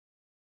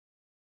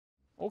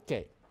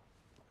Okay,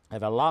 I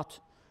have a lot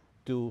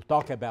to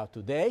talk about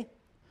today.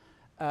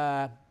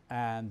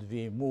 And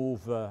we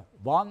move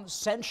 1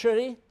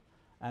 century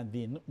and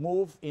we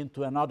move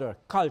into another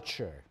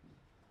culture.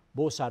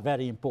 Both are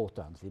very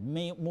important. We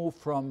may move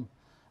from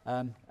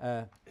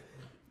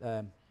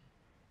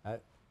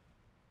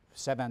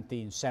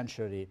 17th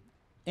century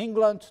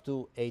England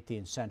to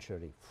 18th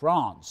century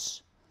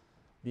France.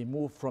 We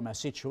move from a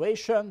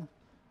situation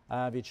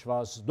which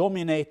was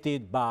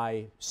dominated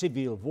by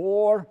civil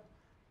war,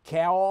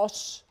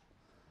 chaos,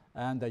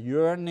 and a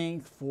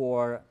yearning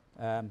for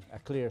a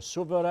clear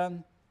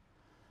sovereign.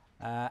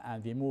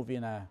 And we move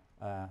in a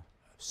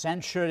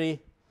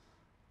century,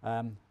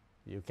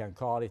 you can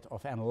call it,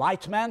 of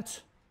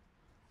enlightenment.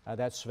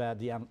 That's where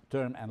the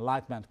term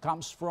enlightenment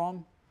comes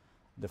from,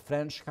 the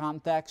French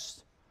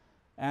context,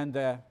 and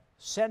a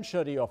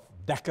century of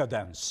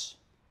decadence.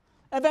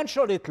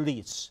 Eventually it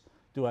leads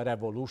to a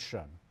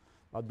revolution,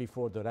 but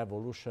before the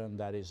revolution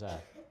there is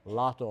a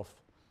lot of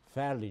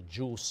fairly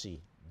juicy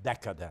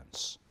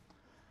decadence.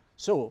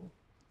 So,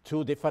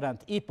 2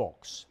 different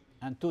epochs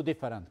and 2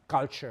 different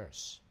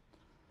cultures.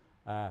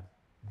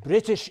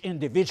 British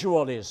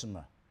individualism,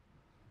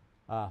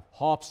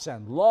 Hobbes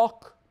and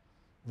Locke,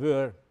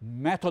 were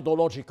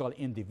methodological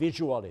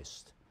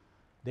individualists.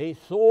 They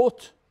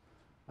thought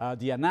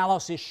the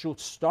analysis should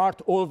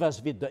start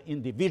always with the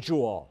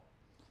individual.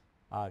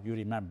 You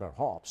remember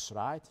Hobbes,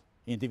 right?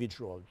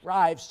 Individual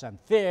drives and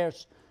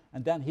fears,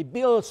 and then he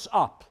builds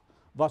up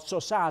what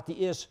society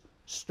is,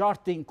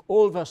 starting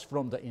always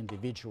from the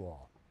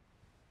individual,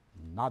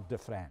 not the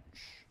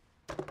French.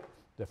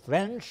 The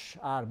French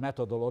are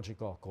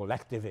methodological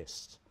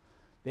collectivists.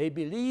 They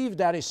believe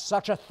there is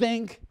such a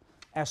thing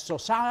as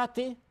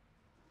society,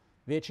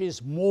 which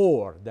is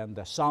more than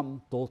the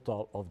sum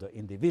total of the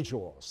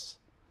individuals.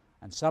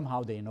 And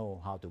somehow they know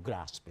how to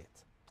grasp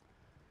it.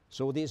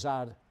 So these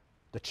are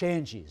the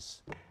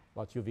changes,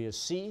 what you will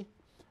see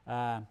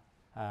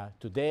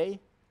today,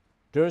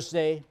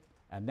 Thursday,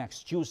 and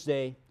next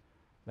Tuesday,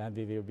 when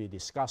we will be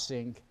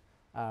discussing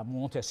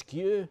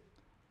Montesquieu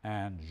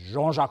and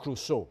Jean-Jacques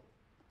Rousseau.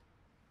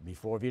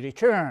 Before we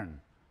return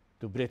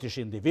to British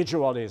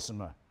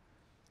individualism,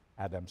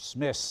 Adam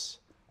Smith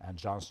and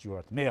John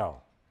Stuart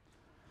Mill.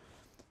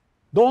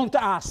 Don't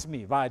ask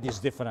me why this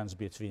difference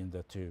between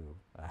the 2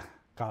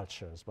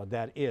 cultures, but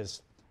there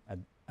is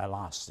a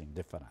lasting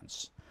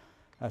difference.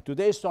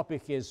 Today's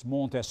topic is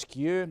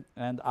Montesquieu,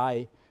 and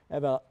I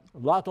have a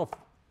lot of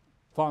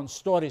fun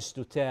stories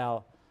to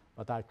tell,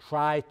 but I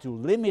try to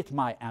limit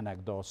my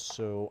anecdotes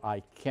so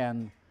I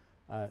can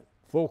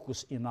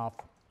focus enough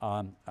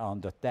on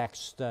the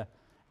text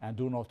and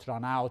do not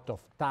run out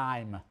of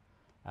time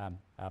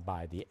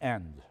by the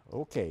end.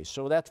 Okay,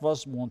 so that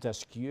was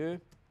Montesquieu.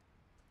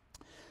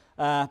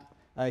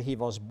 He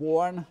was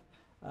born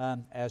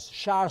as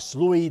Charles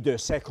Louis de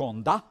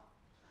Secondat,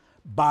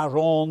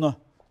 Baron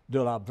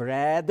de la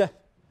Brède,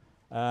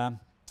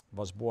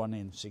 was born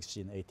in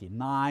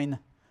 1689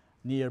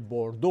 near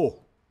Bordeaux.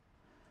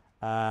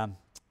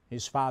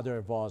 His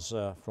father was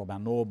from a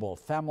noble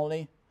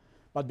family,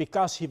 but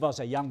because he was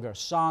a younger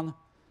son,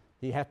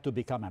 he had to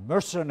become a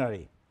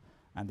mercenary,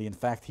 and in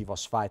fact he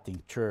was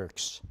fighting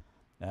Turks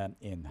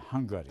in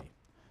Hungary.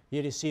 He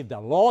received a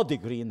law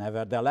degree,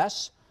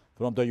 nevertheless,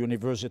 from the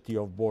University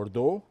of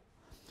Bordeaux,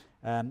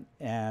 and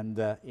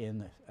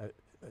in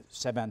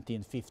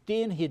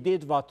 1715 he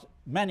did what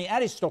many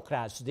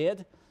aristocrats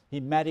did. He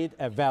married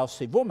a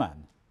wealthy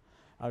woman,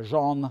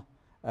 Jeanne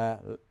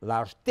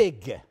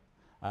Lartigue,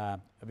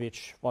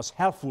 which was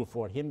helpful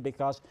for him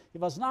because he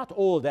was not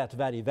all that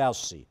very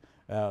wealthy,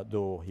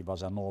 though he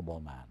was a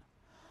nobleman.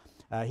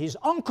 His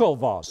uncle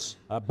was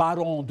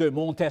Baron de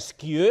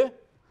Montesquieu,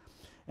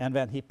 and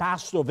when he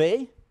passed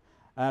away,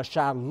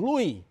 Charles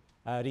Louis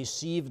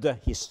received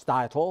his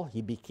title.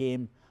 He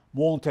became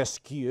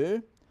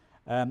Montesquieu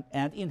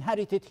and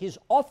inherited his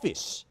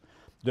office,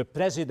 the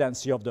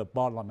presidency of the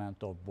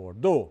Parliament of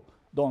Bordeaux.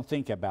 Don't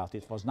think about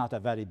it. It was not a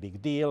very big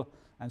deal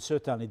and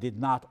certainly did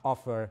not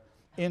offer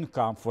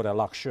income for a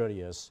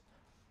luxurious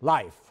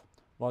life.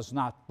 Was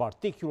not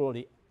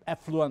particularly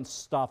affluent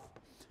stuff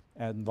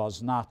and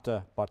was not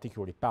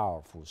particularly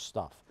powerful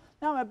stuff.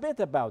 Now a bit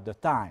about the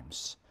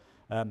times.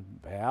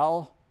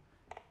 Well,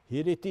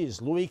 here it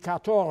is, Louis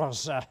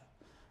XIV,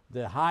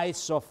 the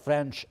heights of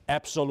French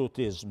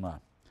absolutism.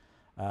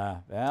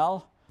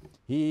 Well,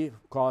 he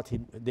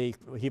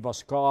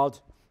was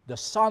called the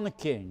Sun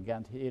King,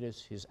 and here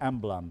is his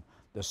emblem,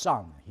 the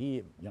sun.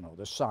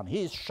 The sun.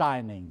 He's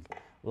shining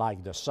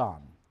like the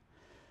sun.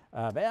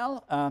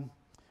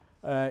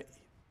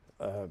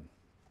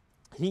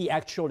 He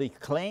actually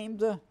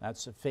claimed,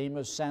 that's a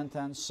famous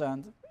sentence,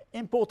 and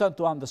important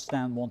to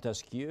understand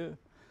Montesquieu,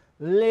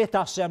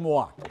 l'état c'est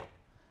moi,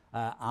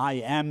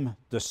 I am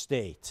the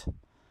state.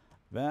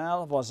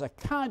 Well, was a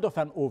kind of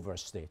an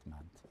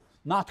overstatement.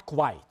 Not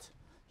quite.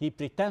 He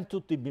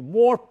pretended to be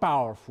more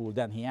powerful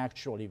than he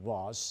actually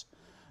was.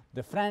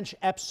 The French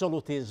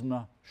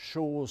absolutism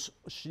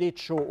did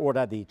show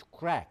already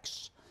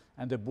cracks,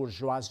 and the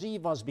bourgeoisie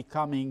was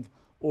becoming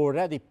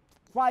already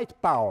quite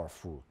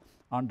powerful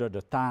under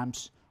the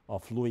times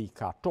of Louis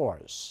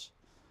XIV.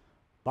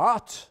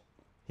 But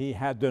he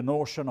had the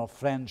notion of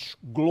French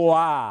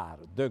gloire,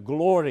 the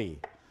glory,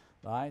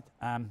 right?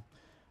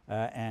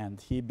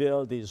 And he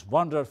built this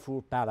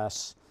wonderful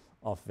palace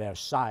of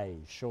Versailles,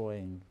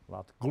 showing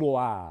what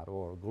gloire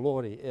or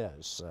glory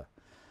is.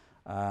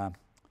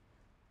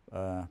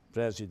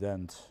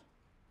 President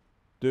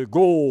de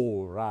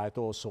Gaulle, right,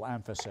 also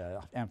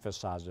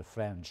emphasized the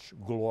French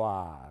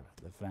gloire.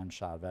 The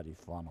French are very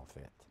fond of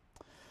it.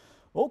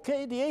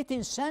 Okay, the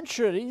 18th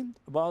century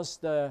was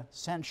the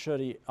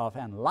century of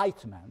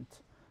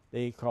enlightenment.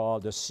 They call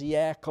the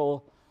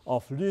siècle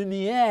of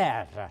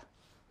lumière.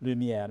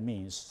 Lumière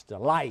means the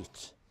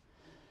light.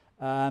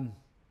 Well,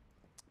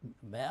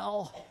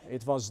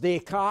 it was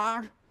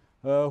Descartes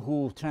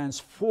who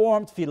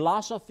transformed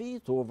philosophy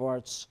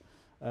towards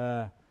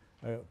the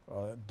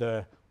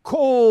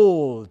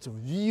cold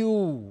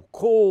view,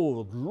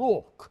 cold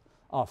look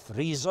of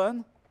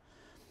reason.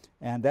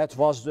 And that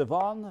was the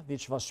one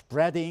which was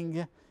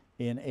spreading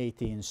in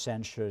 18th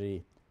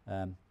century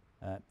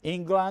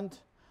England,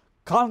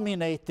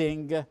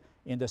 culminating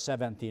in the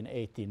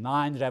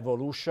 1789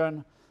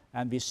 revolution.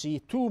 And we see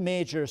two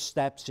major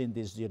steps in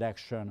this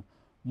direction,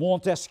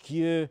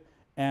 Montesquieu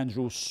and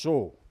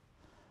Rousseau.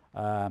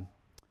 Well,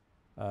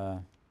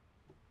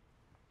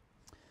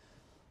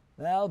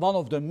 one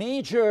of the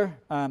major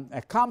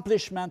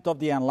accomplishments of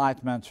the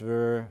Enlightenment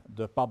were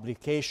the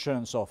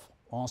publications of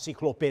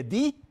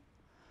encyclopédies,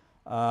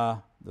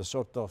 the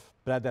sort of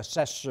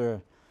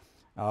predecessor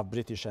of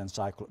British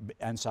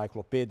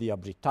Encyclopedia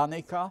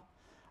Britannica,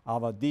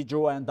 of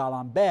Diderot and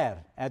d'Alembert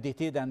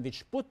edited, and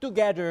which put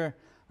together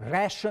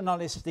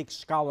rationalistic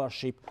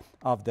scholarship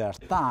of their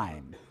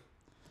time.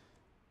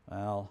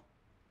 Well,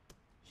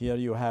 here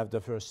you have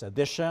the first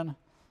edition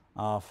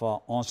of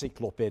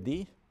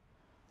Encyclopédie.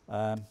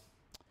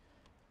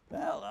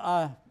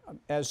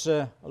 As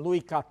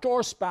Louis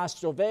XIV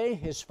passed away,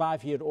 his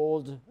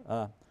 5-year-old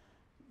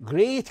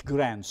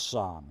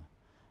great-grandson,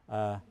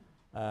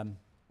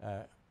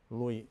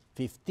 Louis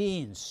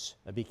XV,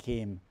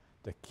 became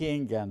the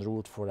king and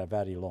ruled for a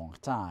very long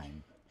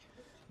time.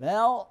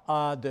 Well,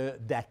 the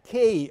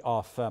decay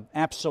of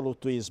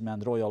absolutism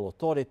and royal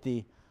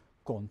authority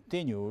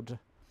continued,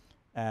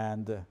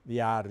 and we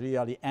are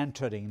really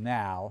entering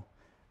now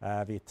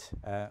with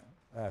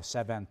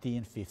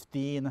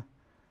 1715,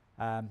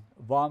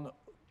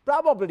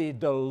 probably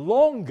the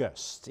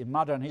longest in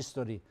modern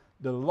history,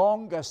 the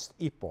longest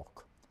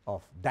epoch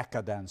of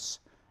decadence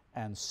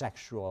and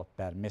sexual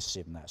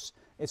permissiveness.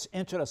 It's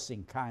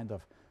interesting, kind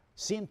of,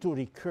 seem to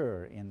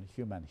recur in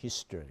human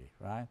history,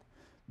 right?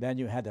 Then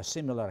you had a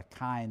similar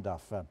kind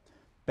of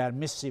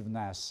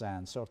permissiveness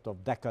and sort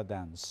of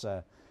decadence,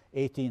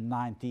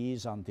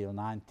 1890s until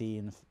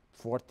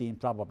 1914,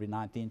 probably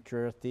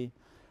 1930.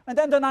 And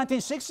then the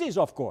 1960s,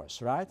 of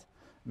course, right?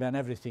 When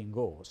everything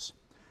goes.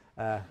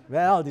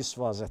 Well, this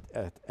was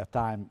a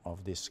time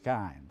of this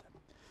kind.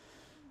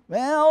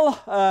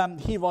 Well,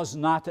 he was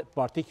not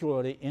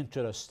particularly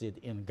interested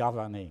in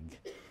governing,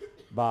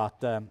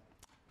 but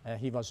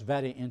he was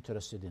very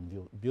interested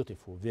in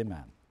beautiful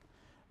women.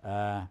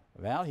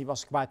 Well, he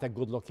was quite a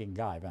good-looking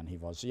guy when he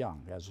was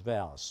young as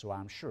well, so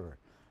I'm sure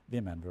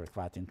women were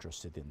quite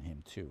interested in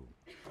him too.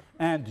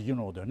 And you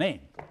know the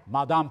name.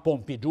 Madame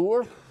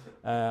Pompadour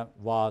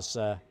was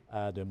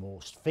the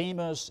most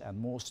famous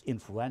and most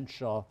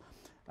influential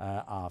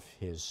of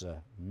his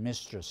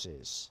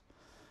mistresses.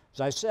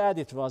 As I said,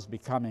 it was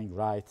becoming,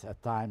 right, a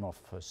time of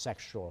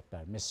sexual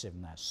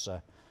permissiveness,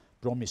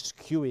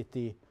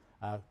 promiscuity,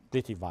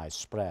 pretty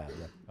widespread,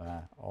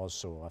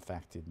 also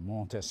affected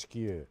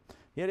Montesquieu.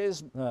 Here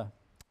is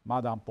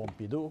Madame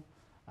Pompadour,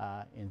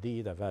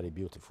 indeed a very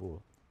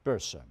beautiful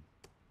person.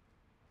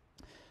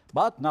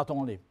 But not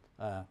only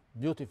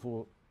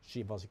beautiful,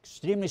 she was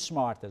extremely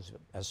smart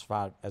as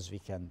far as we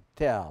can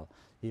tell.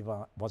 He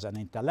was an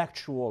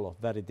intellectual of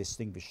very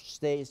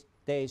distinguished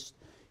taste.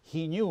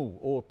 He knew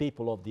all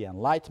people of the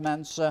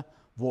Enlightenment,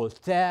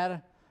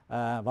 Voltaire,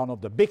 one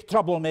of the big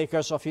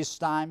troublemakers of his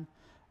time.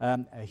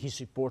 He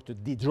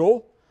supported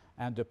Diderot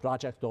and the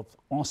project of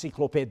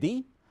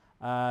Encyclopédie,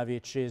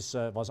 which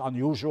was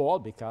unusual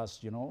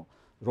because, you know,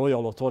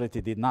 royal authority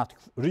did not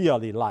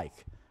really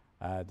like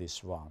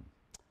this one.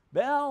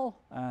 Well,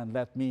 and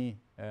let me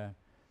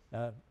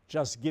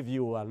just give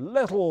you a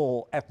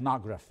little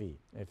ethnography,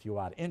 if you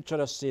are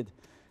interested.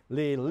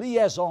 Les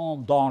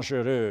liaisons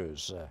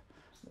dangereuses.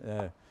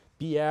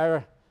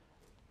 Pierre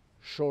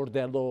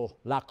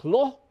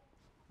Chourdelot-Laclos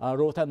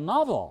wrote a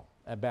novel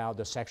about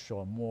the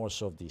sexual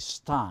mores of this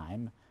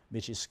time,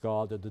 which is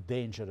called The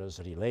Dangerous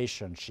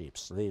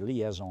Relationships, Les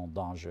Liaisons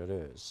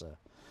Dangereuses.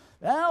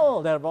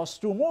 Well, there was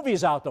 2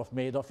 movies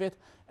made of it,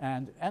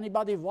 and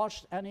anybody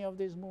watched any of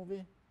these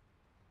movies?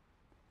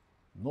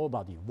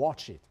 Nobody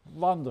watched it.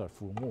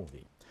 Wonderful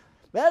movie.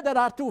 Well, there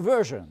are 2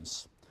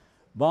 versions.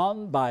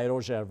 One by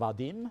Roger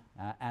Vadim,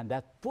 and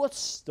that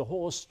puts the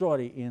whole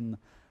story in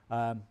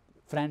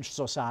French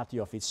society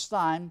of its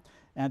time,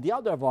 and the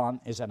other one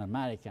is an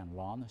American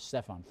one,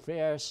 Stephen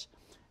Frears,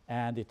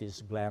 and it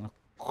is Glenn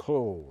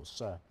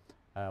Close.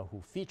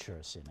 who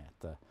features in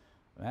it.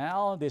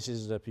 Well, this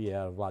is the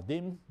Pierre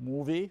Vadim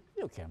movie.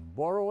 You can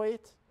borrow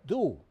it.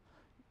 Do.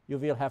 You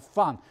will have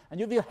fun. And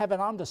you will have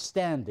an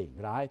understanding,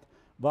 right,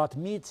 what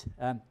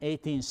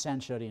mid-18th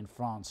century in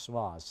France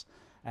was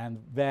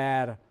and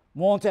where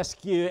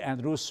Montesquieu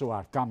and Rousseau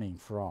are coming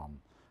from.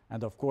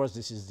 And of course,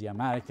 this is the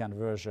American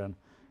version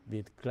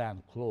with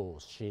Glenn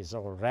Close. She's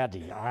already,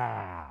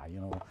 you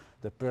know,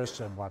 the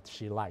person what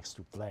she likes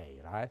to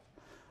play, right?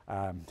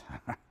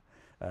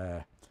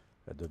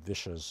 The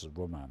vicious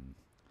woman.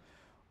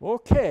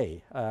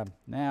 Okay,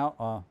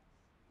 now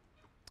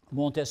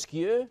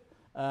Montesquieu,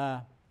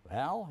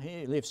 well,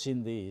 he lives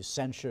in the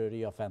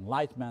century of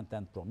enlightenment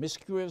and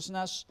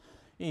promiscuousness.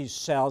 He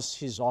sells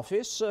his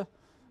office,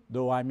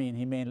 though I mean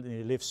he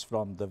mainly lives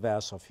from the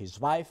wealth of his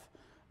wife.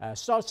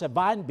 Starts a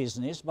wine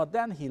business, but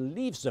then he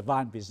leaves the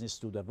wine business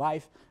to the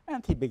wife,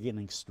 and he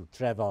begins to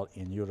travel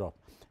in Europe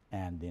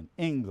and in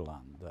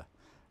England.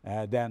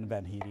 Then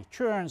when he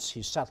returns,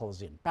 he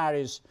settles in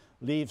Paris,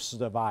 leaves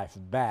the wife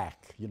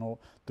back, you know,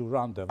 to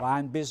run the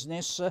wine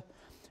business,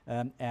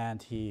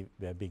 and he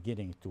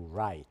beginning to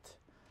write.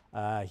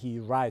 He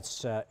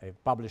writes,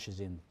 publishes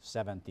in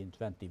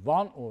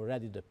 1721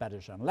 already the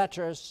Parisian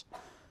Letters.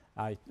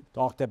 I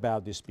talked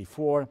about this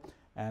before.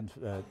 And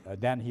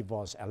then he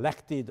was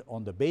elected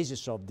on the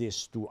basis of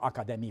this to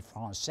Académie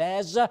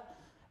Française,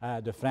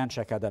 the French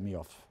Academy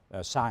of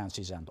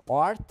Sciences and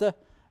Art, a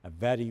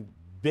very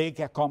big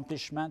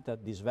accomplishment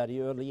at this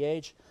very early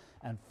age.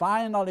 And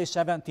finally,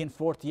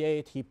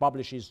 1748, he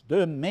publishes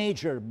the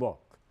major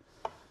book.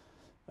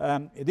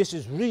 This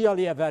is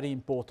really a very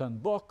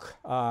important book.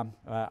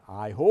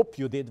 I hope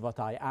you did what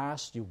I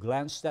asked. You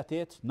glanced at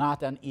it.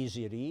 Not an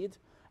easy read,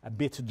 a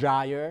bit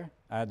drier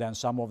than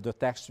some of the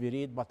texts we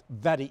read, but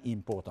very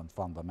important,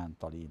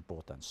 fundamentally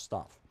important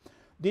stuff.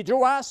 Did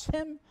you ask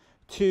him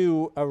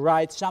to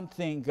write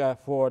something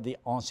for the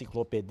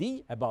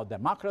Encyclopédie about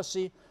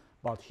democracy?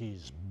 But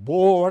he's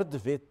bored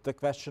with the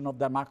question of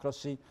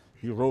democracy.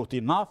 He wrote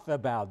enough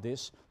about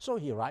this, so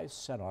he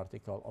writes an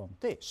article on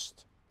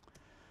taste.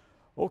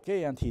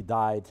 Okay, and he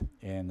died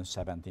in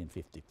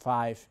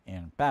 1755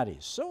 in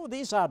Paris. So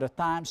these are the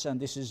times, and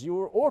this is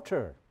your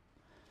author.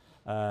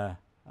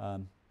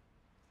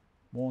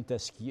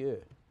 Montesquieu.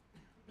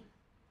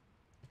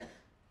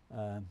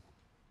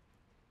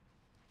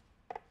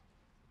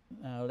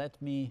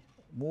 Let me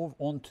move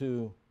on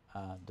to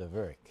the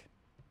work.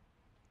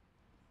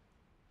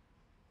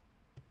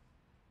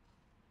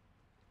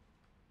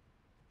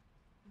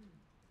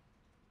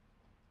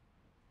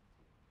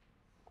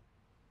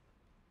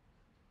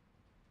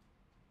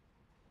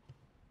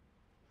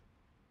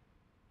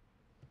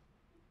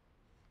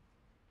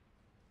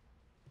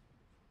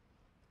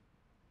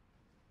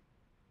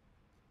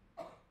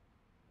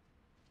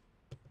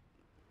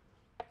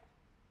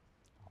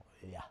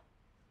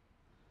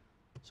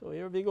 So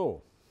here we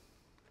go.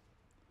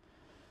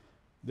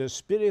 The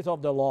Spirit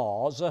of the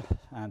Laws,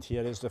 and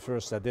here is the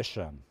first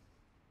edition.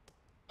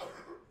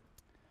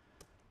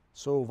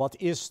 So what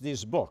is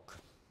this book?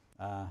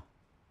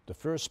 The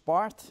first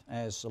part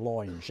is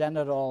law in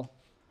general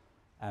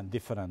and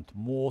different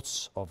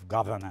modes of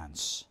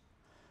governance.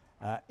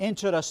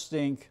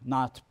 Interesting,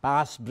 not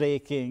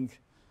path-breaking.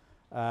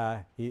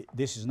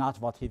 This is not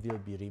what he will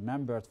be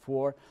remembered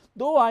for,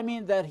 though I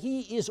mean that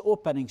he is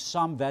opening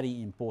some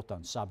very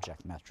important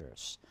subject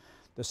matters.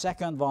 The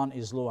second one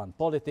is law and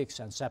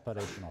politics and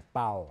separation of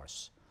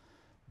powers.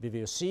 We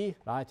will see,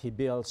 right, he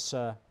builds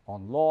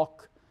on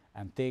Locke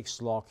and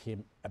takes Locke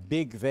him a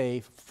big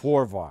way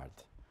forward.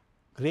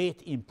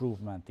 Great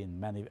improvement in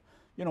many,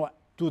 you know,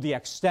 to the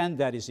extent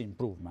there is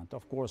improvement.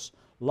 Of course,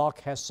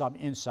 Locke has some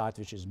insight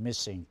which is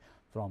missing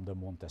from the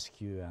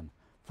Montesquieuan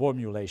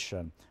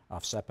formulation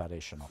of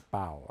separation of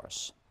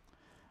powers.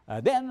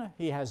 Then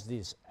he has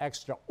this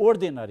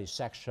extraordinary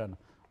section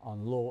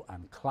on law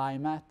and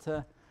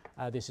climate.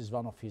 This is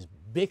one of his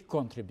big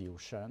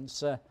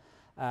contributions.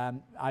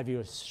 I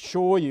will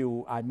show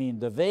you, I mean,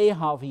 the way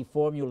how he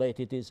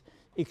formulated is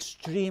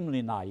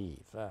extremely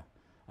naive,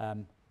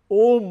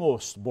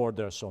 almost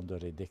borders on the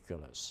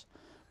ridiculous.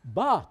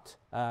 But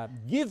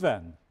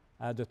given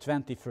the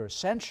 21st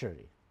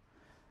century,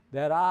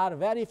 there are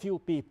very few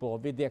people,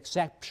 with the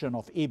exception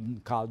of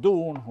Ibn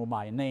Khaldun, whom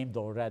I named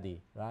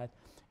already, right,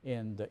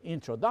 in the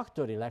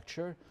introductory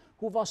lecture,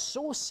 who was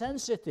so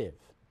sensitive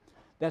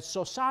that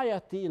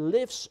society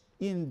lives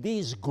in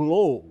this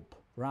globe,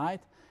 right,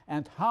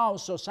 and how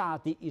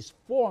society is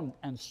formed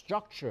and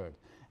structured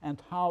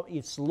and how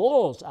its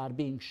laws are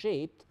being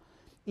shaped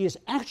is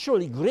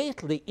actually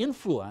greatly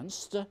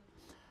influenced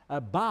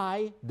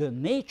by the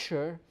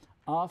nature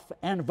of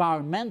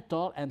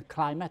environmental and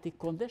climatic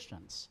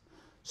conditions.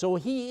 So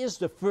he is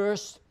the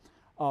first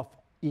of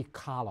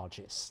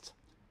ecologists.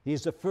 He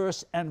is the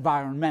first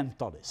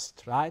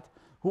environmentalist, right,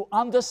 who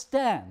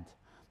understand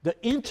the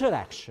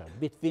interaction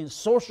between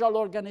social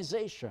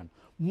organization,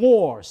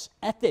 mores,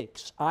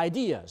 ethics,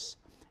 ideas,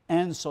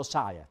 and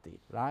society,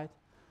 right?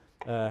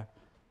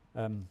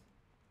 And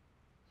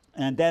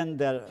then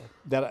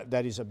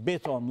there is a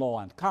bit on law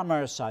and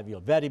commerce. I will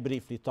very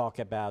briefly talk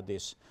about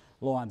this.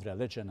 law and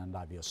religion, and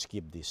I will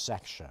skip this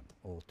section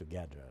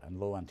altogether. And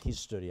law and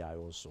history I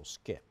also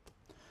skip.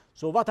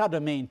 So what are the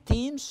main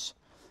themes?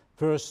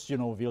 First,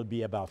 will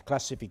be about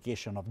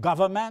classification of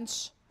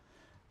governments.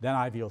 Then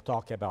I will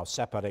talk about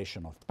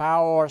separation of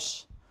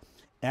powers.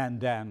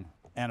 And then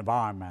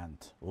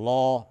environment,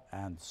 law,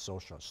 and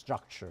social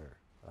structure.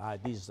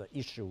 Right? These are the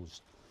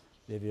issues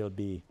they will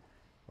be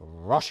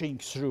rushing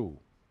through.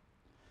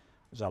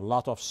 There's a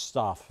lot of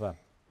stuff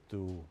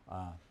to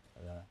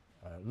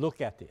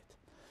look at it.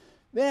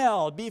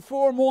 Well,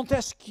 before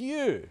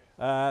Montesquieu,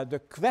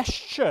 the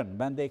question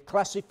when they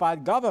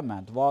classified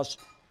government was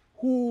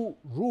who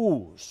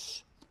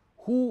rules?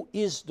 Who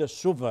is the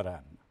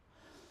sovereign?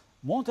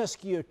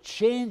 Montesquieu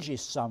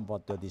changes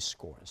somewhat the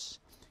discourse.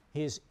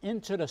 He's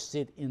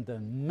interested in the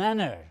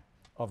manner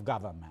of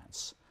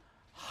governments,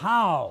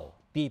 how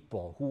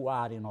people who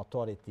are in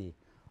authority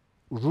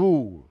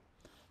rule.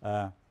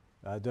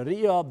 The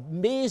real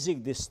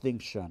basic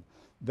distinction,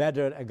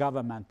 whether a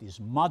government is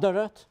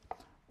moderate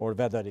or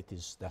whether it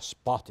is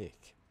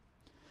despotic.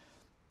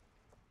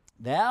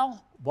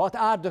 Now, what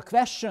are the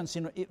questions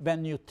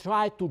when you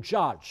try to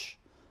judge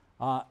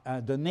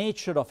the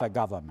nature of a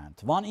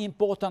government? One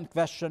important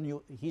question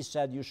he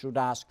said you should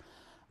ask,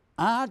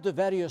 are the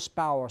various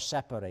powers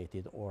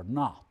separated or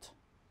not?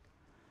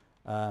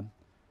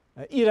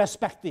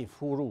 Irrespective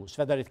who rules,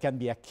 whether it can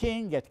be a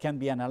king, it can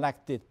be an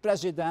elected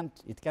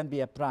president, it can be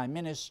a prime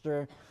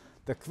minister.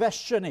 The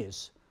question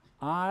is,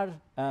 are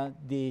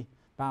the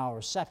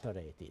powers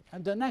separated?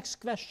 And the next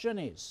question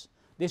is,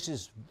 this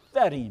is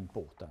very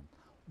important,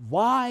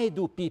 why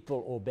do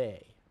people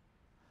obey?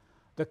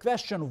 The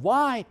question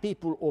why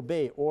people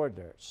obey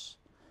orders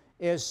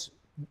is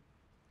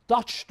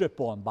touched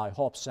upon by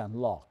Hobbes and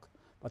Locke,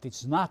 but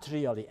it's not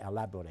really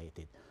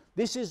elaborated.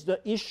 This is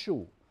the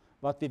issue,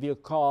 what we will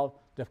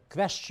call the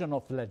question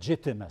of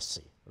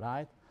legitimacy,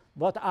 right?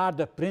 What are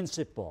the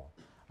principles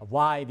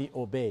why we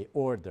obey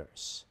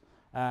orders?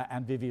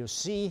 And we will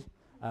see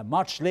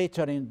much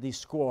later in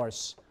this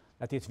course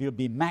that it will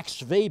be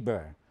Max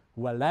Weber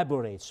who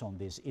elaborates on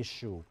this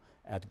issue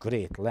at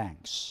great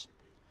lengths.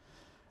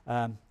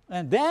 And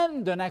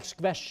then the next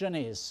question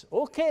is,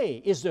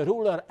 okay, is the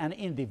ruler an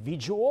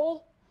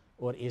individual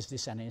or is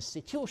this an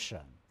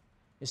institution?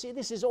 You see,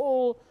 this is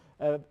all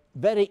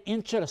very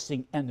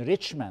interesting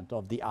enrichment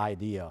of the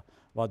idea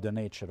what the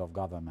nature of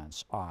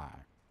governments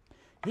are.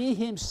 He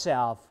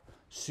himself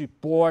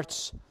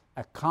supports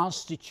a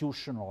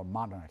constitutional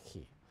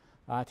monarchy.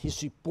 Right? He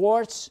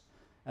supports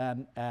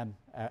a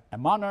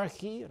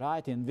monarchy,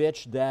 right, in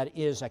which there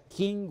is a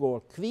king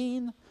or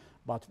queen,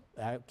 but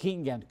a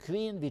king and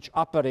queen which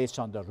operates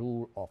on the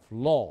rule of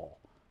law.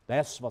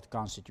 That's what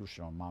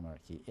constitutional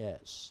monarchy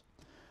is.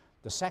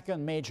 The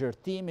second major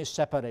theme is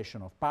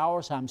separation of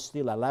powers. I'm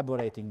still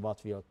elaborating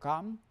what will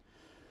come.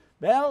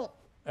 Well,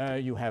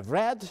 you have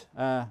read,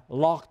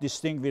 Locke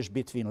distinguished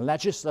between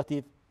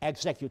legislative,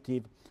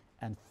 executive,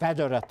 and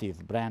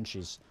federative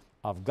branches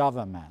of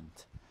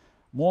government.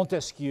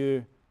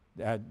 Montesquieu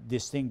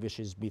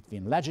distinguishes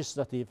between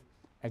legislative,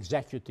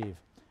 executive,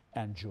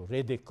 and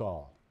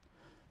juridical.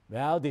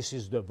 Well, this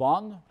is the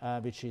one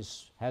which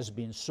has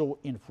been so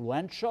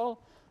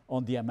influential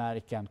on the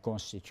American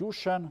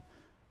Constitution.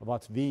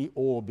 What we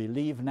all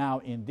believe now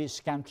in this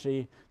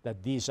country,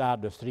 that these are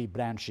the three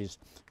branches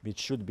which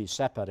should be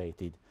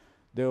separated.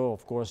 Though,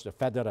 of course, the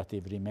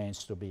federative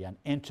remains to be an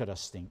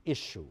interesting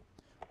issue.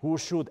 Who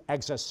should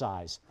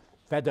exercise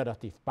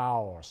federative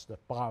powers, the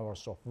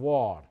powers of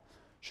war?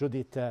 Should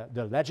it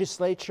the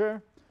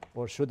legislature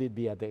or should it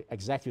be the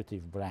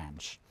executive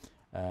branch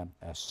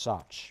as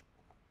such?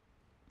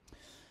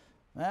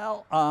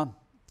 Well,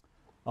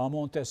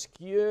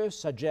 Montesquieu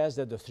suggests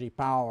that the three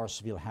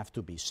powers will have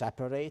to be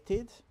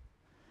separated.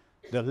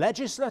 The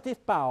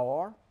legislative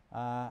power,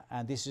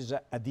 and this is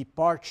a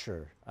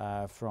departure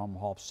from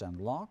Hobbes and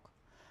Locke,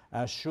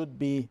 should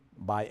be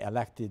by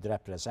elected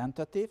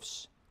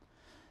representatives.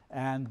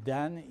 And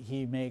then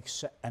he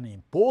makes an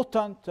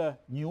important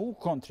new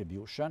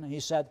contribution. He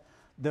said,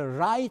 the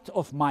right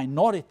of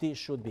minority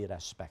should be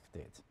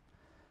respected.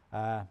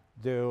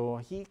 Though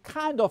he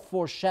kind of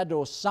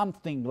foreshadows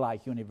something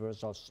like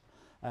universal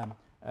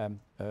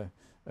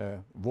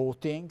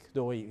voting,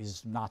 though he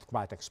is not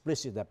quite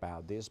explicit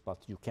about this, but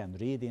you can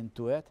read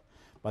into it.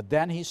 But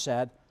then he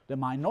said the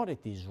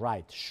minority's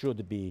right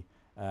should be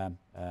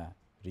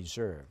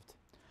reserved.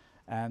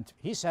 And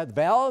he said,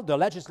 well, the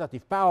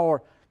legislative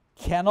power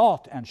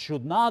cannot and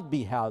should not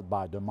be held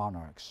by the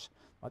monarchs,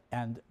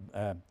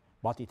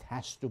 but it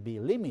has to be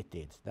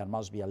limited. There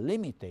must be a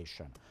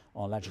limitation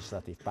on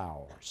legislative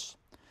powers.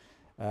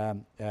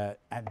 And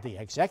the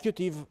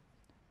executive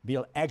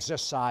will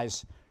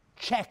exercise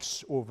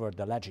checks over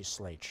the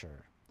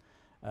legislature.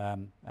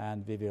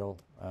 And we will,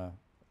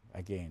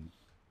 again,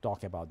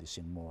 talk about this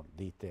in more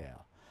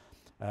detail.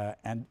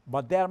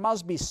 But there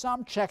must be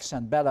some checks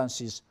and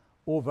balances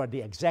over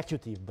the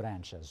executive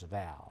branch as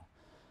well.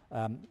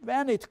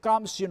 When it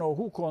comes,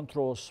 who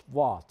controls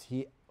what,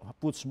 he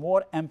puts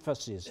more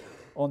emphasis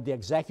on the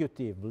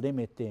executive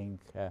limiting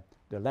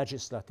the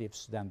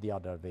legislatives than the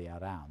other way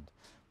around.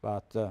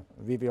 but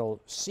we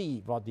will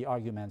see what the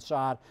arguments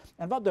are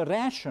and what the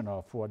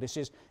rationale for this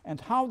is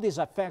and how this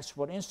affects,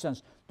 for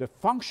instance, the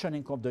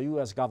functioning of the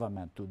US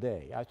government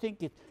today. I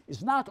think it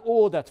is not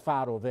all that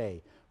far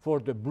away for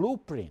the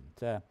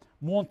blueprint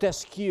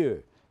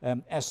Montesquieu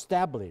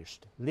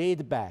established,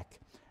 laid back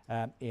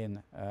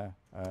in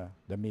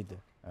the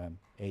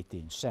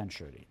mid-18th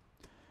century.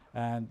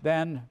 And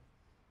then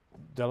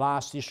the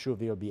last issue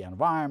will be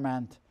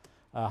environment,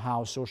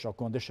 how social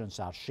conditions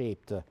are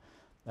shaped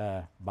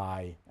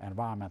by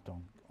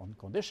environmental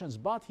conditions.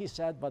 But he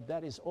said, but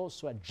there is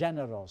also a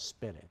general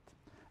spirit,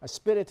 a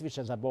spirit which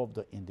is above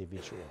the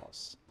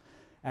individuals.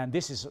 And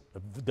this is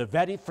the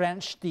very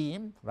French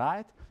theme,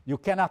 right? You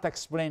cannot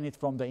explain it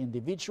from the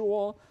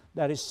individual.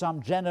 There is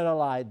some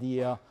general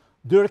idea.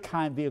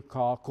 Durkheim will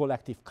call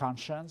collective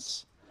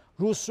conscience.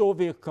 Rousseau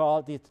will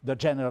call it the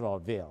general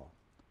will,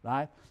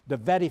 right? The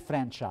very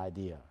French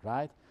idea,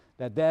 right?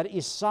 That there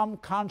is some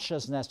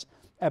consciousness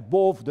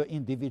above the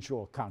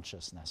individual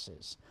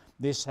consciousnesses.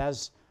 This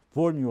has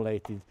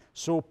formulated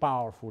so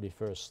powerfully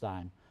first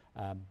time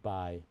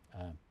by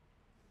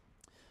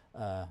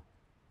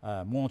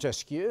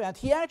Montesquieu. And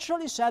he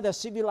actually said that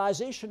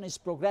civilization is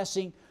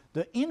progressing,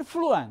 the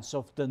influence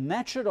of the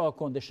natural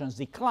conditions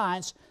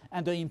declines,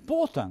 and the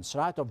importance,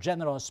 right, of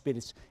general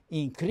spirits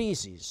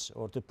increases.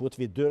 Or to put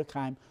with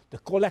Durkheim, the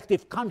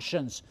collective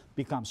conscience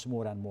becomes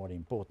more and more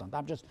important.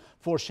 I'm just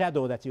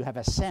foreshadow that you have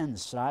a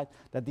sense, right,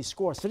 that this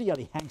course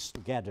really hangs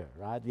together,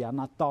 right? We are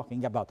not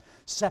talking about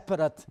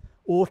separate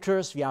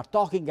authors. We are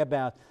talking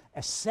about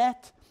a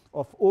set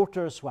of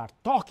authors who are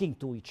talking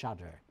to each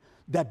other,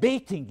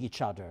 debating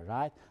each other,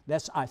 right?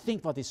 That's, I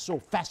think, what is so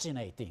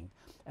fascinating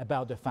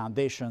about the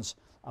foundations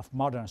of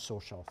modern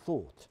social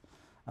thought.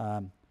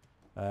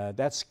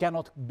 That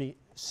cannot be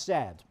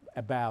said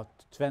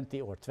about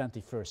 20th or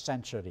 21st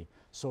century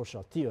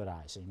social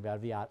theorizing, where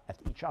we are at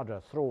each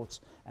other's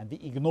throats and we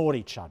ignore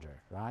each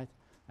other, right?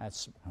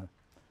 That's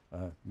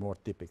more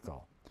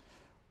typical.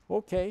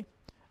 Okay.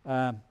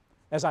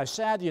 As I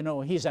said, you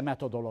know, he's a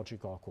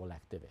methodological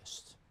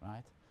collectivist,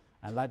 right?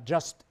 And let's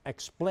just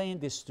explain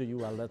this to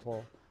you a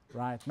little,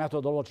 right?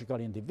 Methodological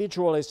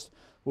individualist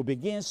who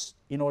begins,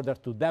 in order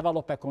to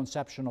develop a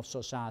conception of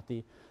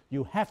society,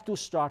 you have to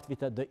start with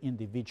the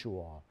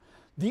individual.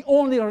 The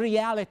only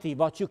reality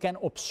what you can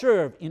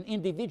observe in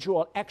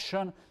individual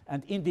action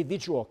and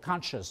individual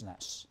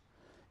consciousness.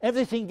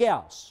 Everything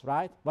else,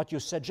 right, what you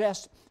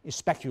suggest is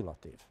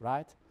speculative,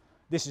 right?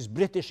 This is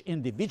British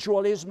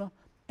individualism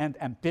and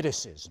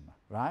empiricism,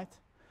 right?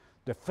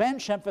 The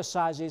French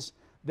emphasizes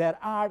there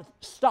are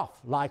stuff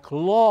like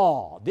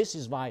law. This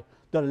is why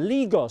the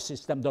legal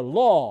system, the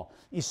law,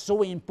 is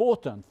so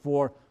important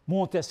for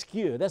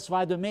Montesquieu. That's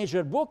why the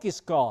major book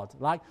is called,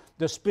 like,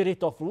 The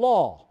Spirit of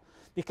Law.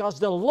 Because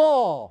the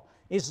law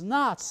is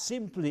not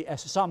simply a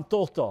sum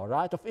total,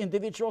 right, of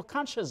individual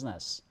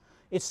consciousness.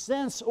 It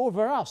stands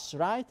over us,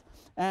 right?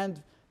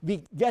 And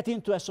we get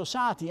into a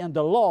society and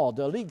the law,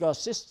 the legal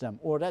system,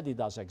 already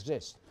does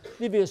exist.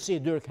 We will see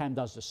Durkheim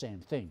does the same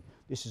thing.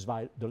 This is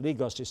why the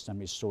legal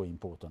system is so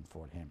important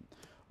for him.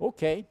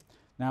 Okay,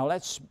 now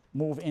let's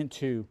move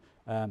into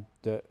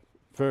the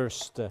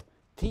first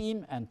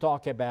theme and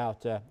talk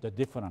about the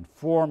different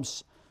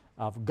forms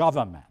of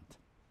government.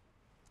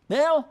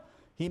 Well,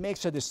 he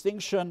makes a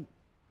distinction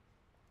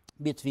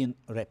between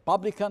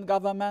republican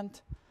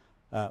government,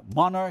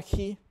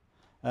 monarchy,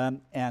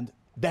 and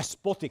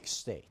despotic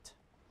state.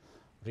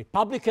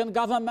 Republican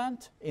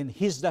government, in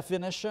his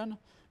definition,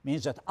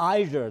 means that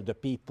either the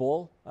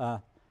people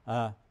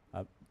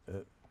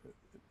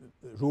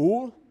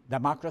rule,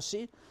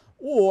 democracy,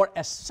 or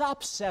a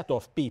subset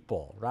of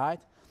people, right?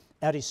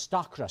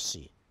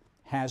 Aristocracy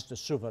has the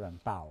sovereign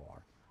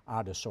power,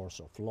 are the source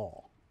of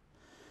law.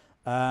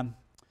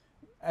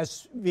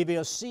 As we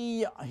will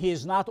see, he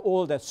is not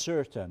all that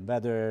certain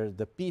whether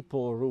the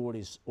people rule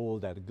is all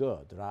that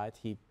good, right?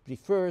 He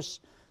prefers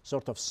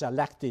sort of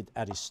selected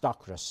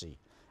aristocracy.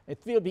 It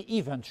will be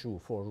even true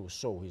for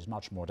Rousseau. He's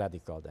much more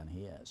radical than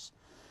he is.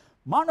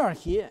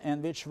 Monarchy,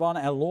 in which one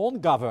alone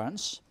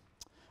governs,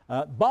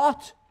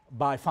 but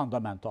by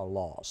fundamental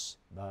laws.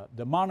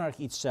 The monarch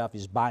itself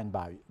is bound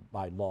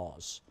by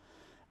laws.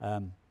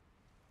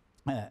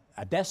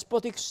 A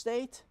despotic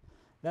state,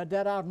 where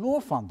there are no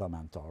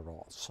fundamental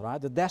laws,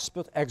 right? The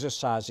despot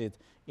exercises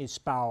its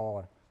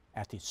power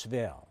at its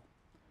will.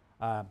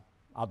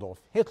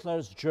 Adolf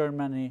Hitler's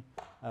Germany,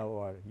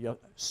 or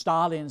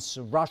Stalin's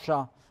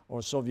Russia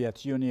or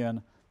Soviet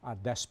Union are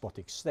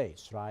despotic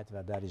states, right?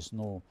 Where there is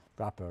no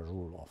proper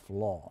rule of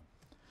law.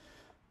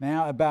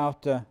 Now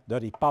about the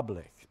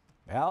republic.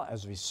 Well,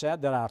 as we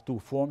said, there are two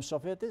forms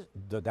of it,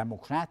 the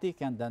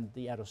democratic and then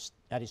the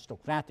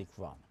aristocratic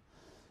one.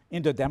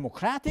 In the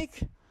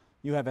democratic,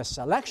 you have a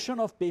selection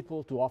of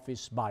people to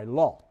office by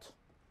lot.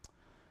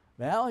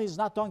 Well, he's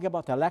not talking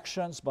about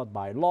elections, but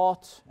by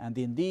lot. And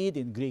indeed,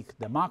 in Greek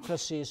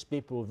democracies,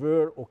 people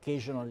were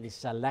occasionally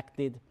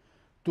selected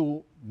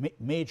to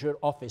major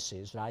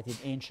offices, right, in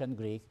ancient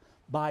Greek,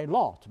 by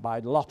lot, by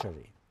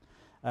lottery.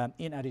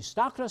 In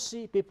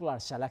aristocracy, people are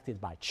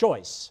selected by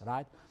choice,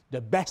 right?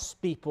 the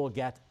best people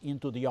get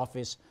into the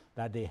office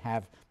that they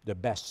have the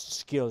best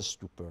skills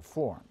to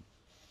perform.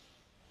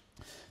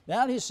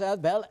 Well, he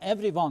said, well,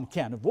 everyone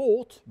can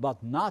vote,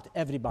 but not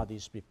everybody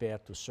is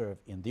prepared to serve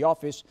in the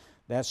office.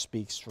 That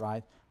speaks,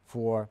 right,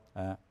 for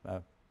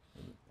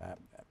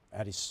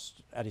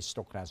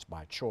aristocrats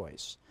by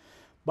choice.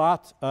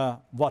 But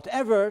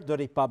whatever the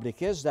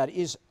republic is, there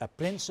is a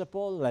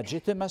principle.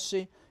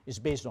 Legitimacy is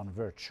based on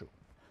virtue.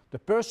 The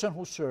person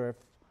who serves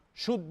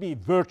should be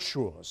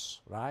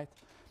virtuous, right?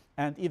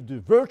 And if the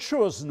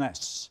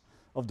virtuousness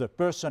of the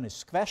person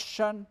is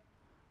questioned,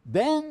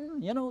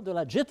 then, you know, the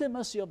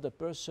legitimacy of the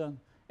person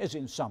is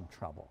in some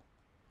trouble.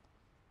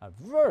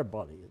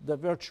 Verbally, the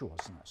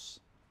virtuousness.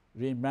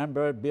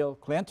 Remember Bill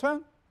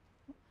Clinton?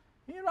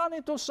 He ran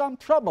into some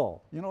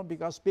trouble, you know,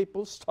 because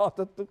people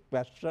started to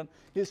question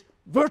his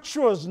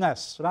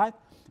virtuousness, right?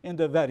 In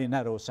the very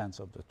narrow sense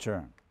of the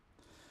term.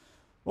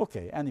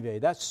 Okay, anyway,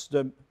 that's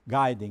the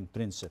guiding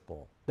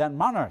principle. Then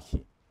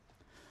monarchy.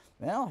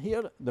 Well,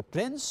 here the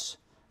prince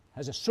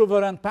has a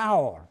sovereign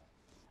power,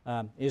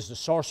 is the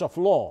source of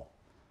law.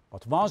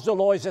 But once the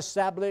law is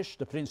established,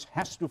 the prince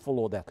has to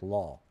follow that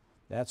law.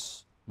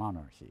 That's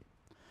monarchy.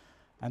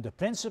 And the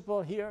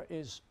principle here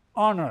is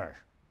honor.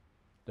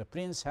 The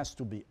prince has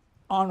to be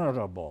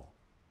honorable,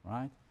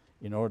 right,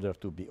 in order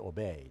to be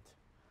obeyed.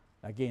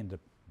 Again, the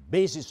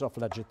basis of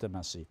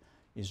legitimacy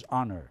is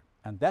honor.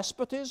 And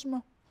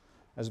despotism,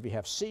 as we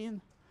have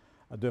seen,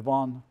 the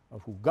one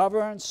who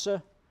governs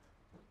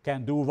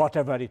can do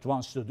whatever it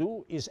wants to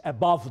do, is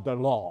above the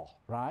law,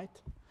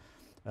 right?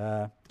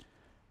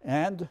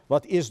 And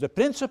what is the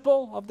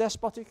principle of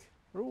despotic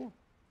rule?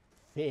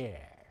 Fear,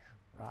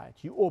 right?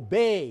 You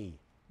obey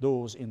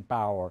those in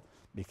power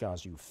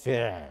because you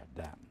fear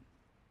them.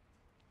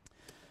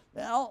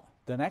 Well,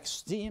 the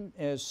next theme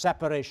is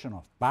separation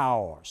of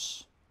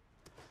powers.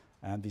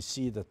 And we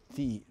see the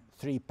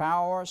three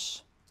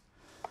powers.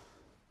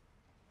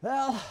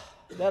 Well,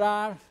 there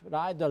are,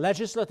 right, the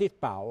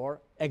legislative power,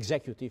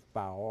 executive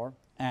power,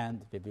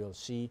 and we will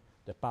see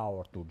the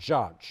power to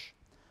judge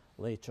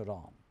later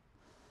on.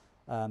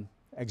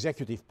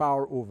 Executive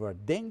power over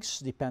things,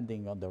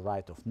 depending on the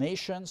right of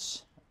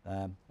nations.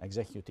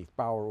 Executive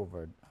power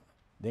over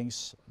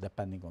things,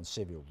 depending on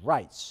civil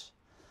rights.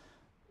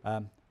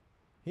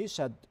 He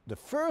said the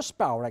first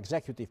power,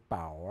 executive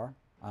power,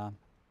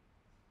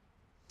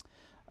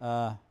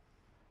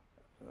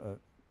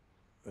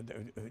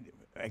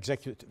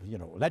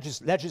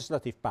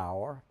 legislative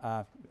power,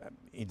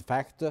 in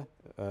fact,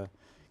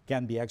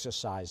 can be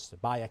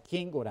exercised by a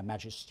king or a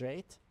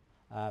magistrate.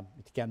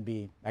 It can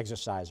be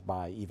exercised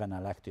by even an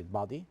elected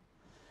body.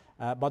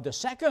 But the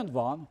second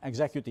one,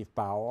 executive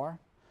power,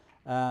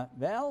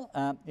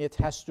 it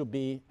has to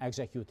be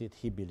executed,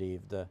 he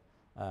believed,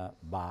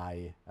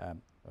 by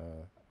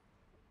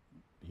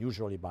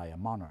usually by a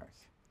monarch.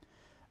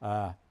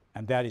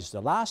 And that is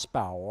the last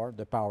power,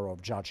 the power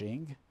of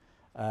judging,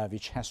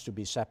 which has to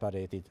be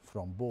separated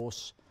from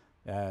both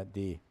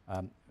the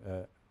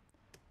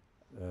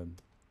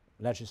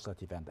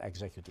legislative and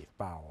executive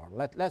power.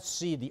 Let's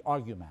see the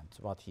argument,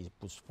 what he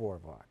puts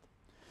forward.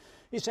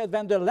 He said,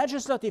 when the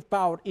legislative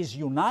power is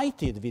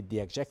united with the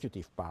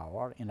executive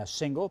power in a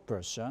single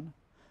person,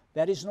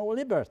 there is no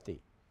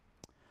liberty.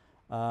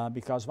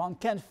 Because one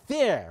can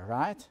fear,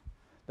 right,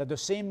 that the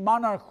same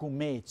monarch who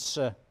makes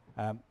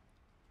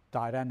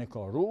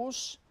tyrannical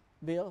rules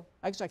will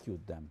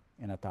execute them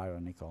in a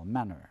tyrannical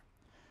manner.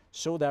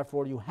 So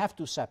therefore, you have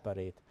to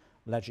separate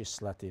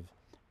legislative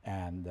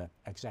and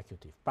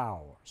executive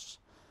powers.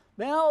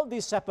 Well,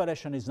 this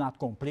separation is not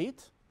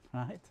complete,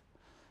 right?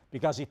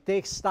 Because it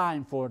takes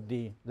time for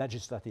the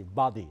legislative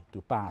body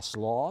to pass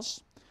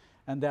laws,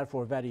 and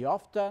therefore very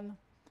often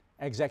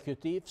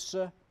executives,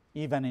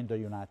 even in the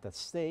United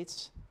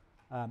States,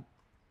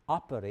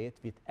 operate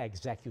with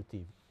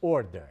executive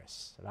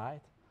orders,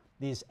 right?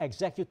 These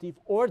executive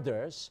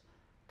orders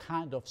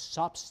kind of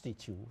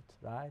substitute,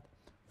 right,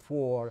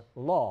 for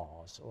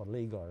laws or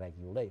legal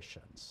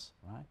regulations,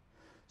 right?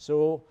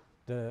 So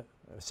the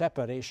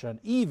separation,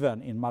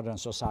 even in modern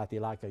society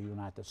like the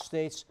United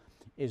States,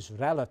 is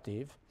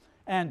relative.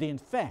 And in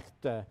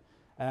fact,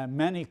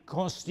 many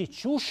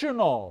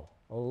constitutional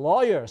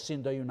lawyers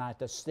in the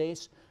United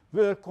States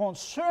were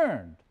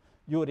concerned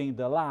during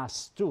the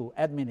last two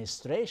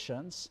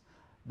administrations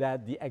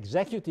that the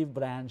executive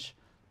branch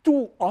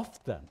too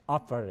often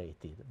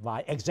operated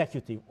by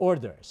executive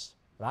orders,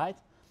 right?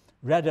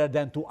 Rather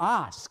than to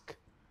ask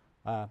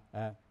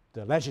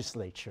the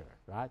legislature,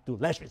 right, to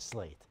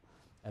legislate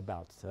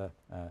about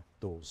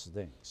those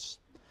things.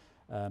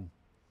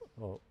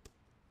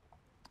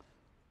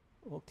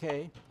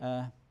 Okay.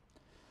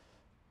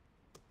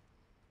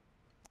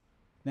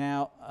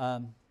 Now,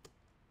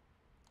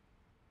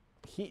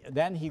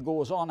 then he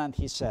goes on and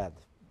he said,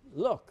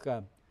 look,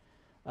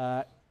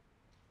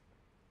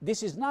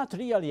 this is not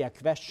really a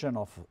question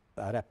of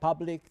a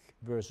republic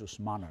versus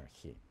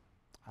monarchy.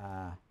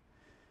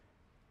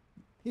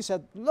 He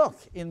said, look,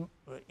 in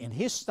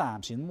his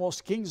times, in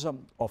most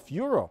kingdoms of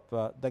Europe,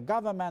 the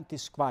government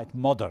is quite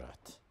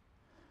moderate.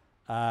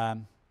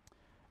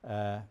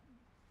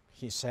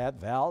 he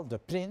said, well, the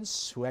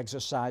prince who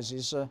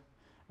exercises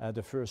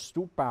the first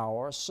two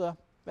powers,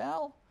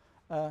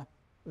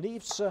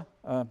 leaves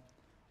a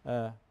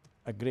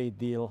great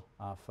deal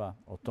of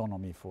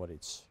autonomy for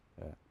its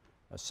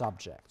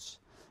subjects.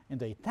 In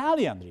the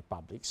Italian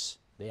republics,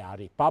 they are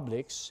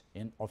republics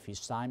of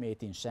his time,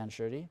 18th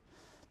century,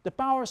 the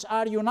powers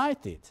are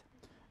united,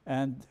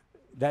 and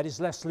there is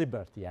less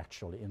liberty,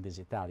 actually, in these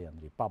Italian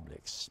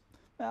republics.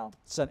 Well,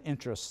 it's an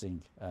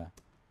interesting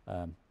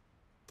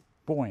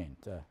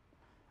point.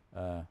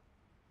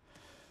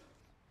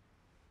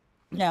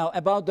 Now,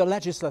 about the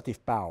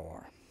legislative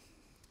power.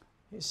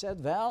 He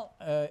said, well,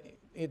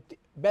 it's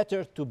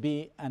better to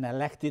be an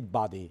elected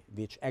body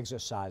which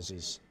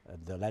exercises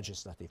the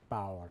legislative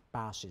power,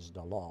 passes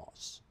the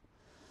laws,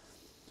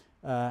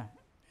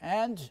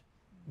 and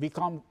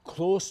become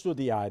close to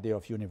the idea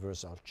of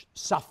universal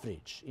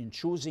suffrage. In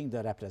choosing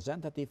the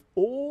representative,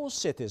 all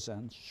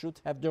citizens should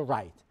have the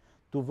right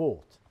to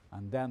vote.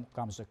 And then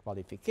comes the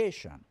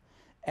qualification,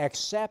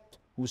 except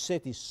who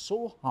sit is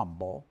so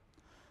humble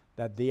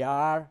that they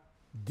are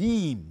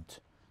deemed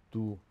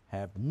to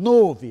have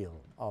no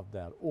will of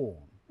their own.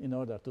 In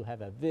order to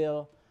have a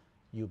will,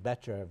 you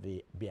better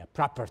be a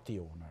property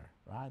owner,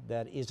 right?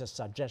 There is a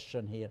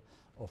suggestion here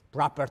of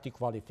property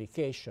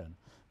qualification,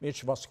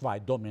 which was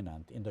quite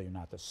dominant in the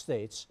United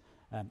States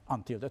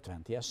until the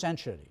 20th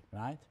century,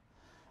 right?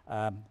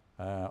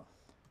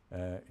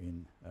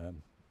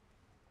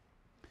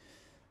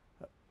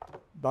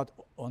 But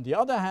on the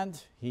other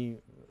hand, he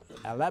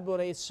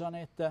elaborates on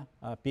it,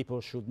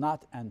 people should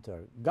not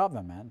enter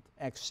government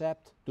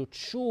except to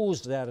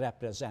choose their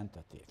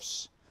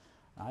representatives,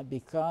 right?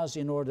 Because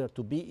in order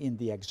to be in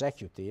the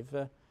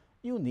executive,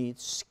 you need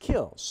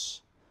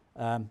skills.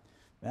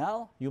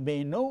 Well, you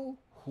may know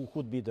who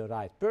could be the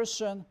right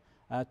person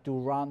to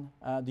run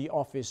the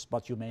office,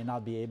 but you may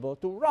not be able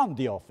to run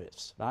the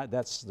office, right?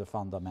 That's the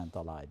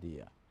fundamental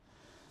idea.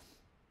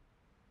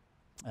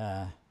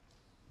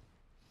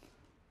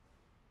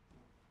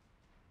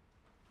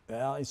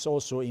 Well, it's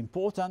also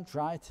important,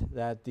 right,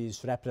 that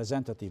this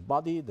representative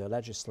body, the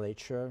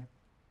legislature,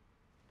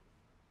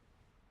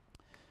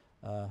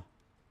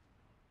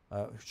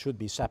 should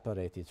be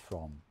separated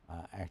from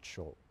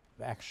actual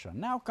action.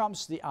 Now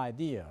comes the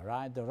idea,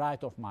 right, the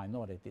right of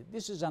minority.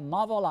 This is a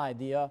novel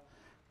idea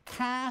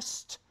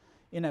cast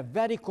in a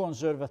very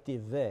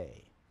conservative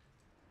way.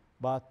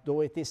 But though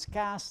it is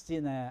cast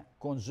in a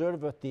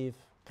conservative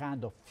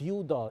kind of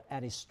feudal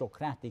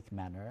aristocratic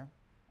manner,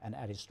 and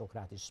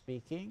aristocratic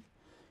speaking,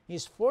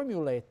 he's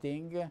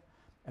formulating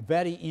a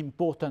very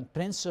important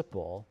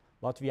principle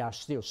what we are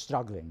still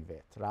struggling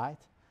with, right?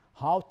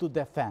 How to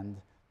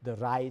defend the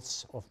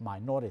rights of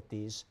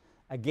minorities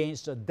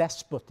against the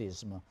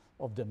despotism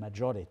of the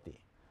majority.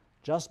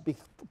 Just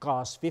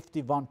because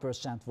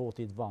 51%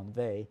 voted one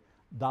way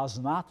does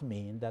not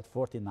mean that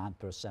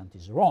 49%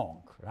 is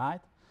wrong,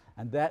 right?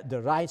 And that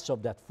the rights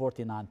of that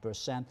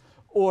 49%,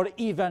 or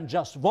even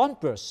just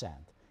 1%,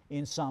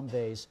 in some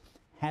ways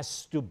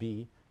has to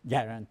be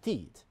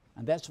guaranteed.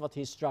 And that's what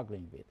he's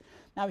struggling with.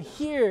 Now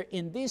here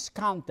in this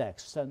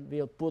context, and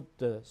we'll put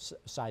the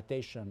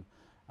citation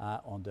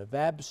on the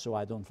web, so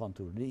I don't want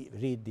to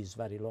read this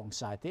very long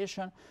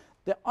citation,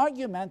 the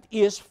argument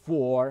is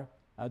for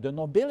the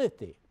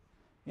nobility.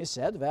 He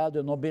said, well,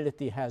 the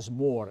nobility has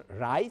more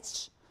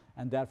rights,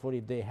 and therefore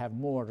if they have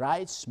more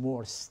rights,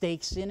 more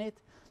stakes in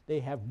it, they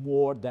have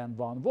more than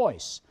one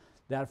voice.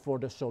 Therefore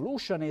the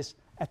solution is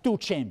a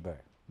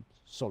two-chamber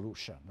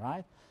solution,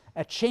 right?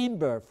 A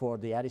chamber for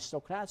the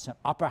aristocrats, an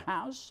upper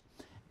house,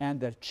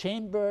 and a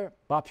chamber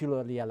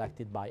popularly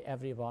elected by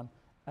everyone,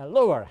 a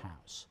lower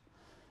house.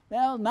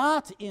 Well,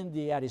 not in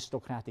the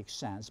aristocratic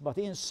sense, but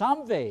in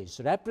some ways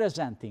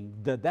representing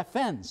the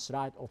defense,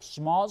 right, of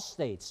small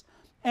states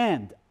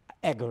and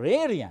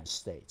agrarian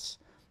states.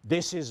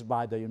 This is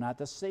by the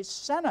United States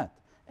Senate.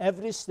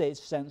 Every state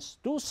sends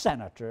 2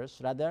 senators,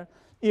 rather,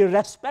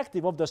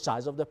 irrespective of the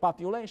size of the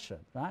population,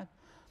 right?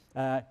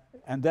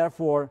 And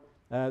therefore,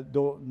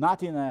 though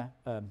not in a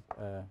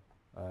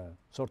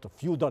sort of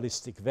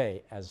feudalistic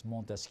way as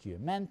Montesquieu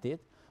meant it,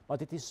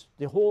 but it is,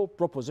 the whole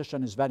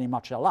proposition is very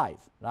much alive,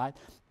 right,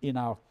 in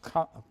our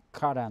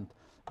current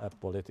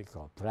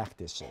political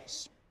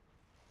practices.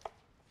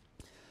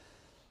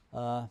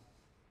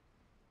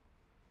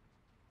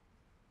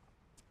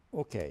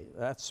 Okay,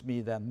 let's me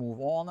then move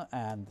on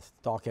and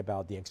talk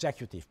about the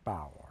executive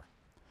power.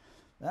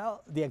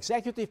 Well, the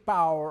executive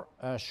power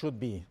should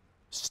be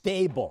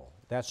stable.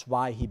 That's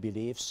why he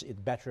believes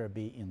it better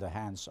be in the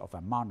hands of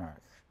a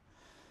monarch.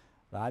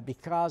 Right?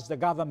 Because the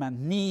government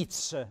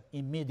needs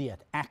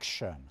immediate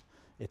action.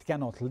 It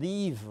cannot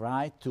leave,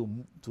 right,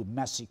 to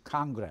messy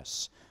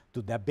Congress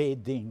to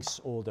debate things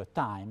all the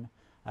time.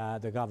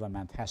 The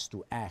government has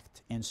to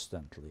act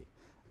instantly,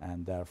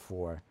 and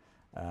therefore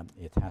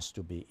it has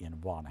to be in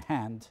one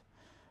hand.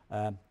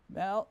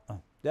 Well,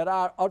 there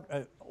are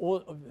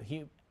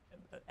he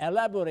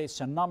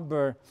elaborates a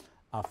number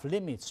of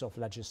limits of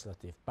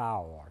legislative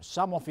power.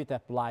 Some of it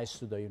applies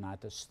to the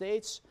United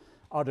States.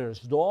 Others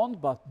don't,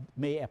 but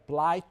may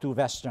apply to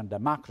Western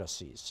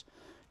democracies.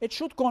 It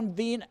should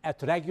convene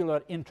at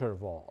regular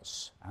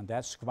intervals, and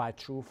that's quite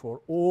true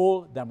for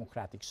all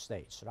democratic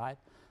states, right?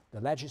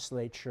 The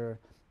legislature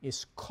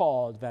is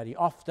called very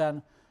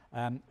often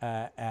and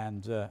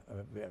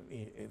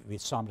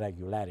with some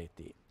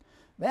regularity.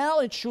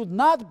 Well, it should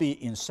not be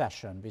in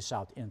session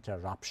without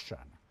interruption.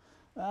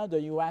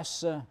 The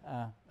US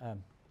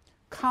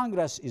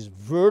Congress is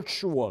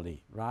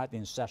virtually, right,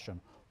 in session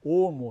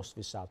almost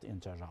without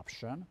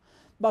interruption.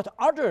 But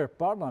other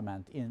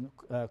parliaments in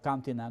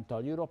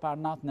continental Europe are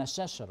not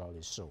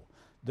necessarily so.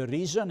 The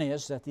reason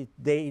is that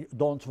they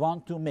don't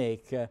want to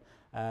make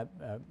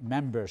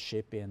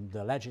membership in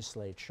the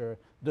legislature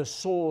the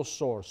sole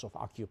source of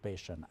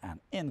occupation and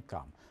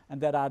income.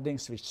 And there are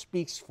things which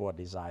speaks for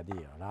this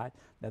idea, right,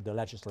 that the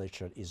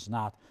legislature is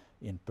not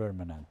in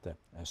permanent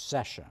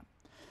session.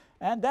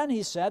 And then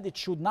he said it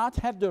should not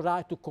have the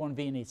right to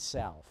convene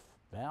itself.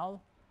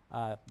 Well,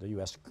 the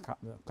US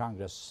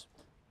Congress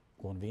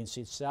convenes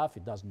itself.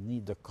 It doesn't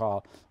need the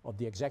call of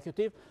the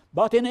executive.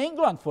 But in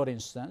England, for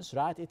instance,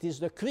 right, it is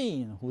the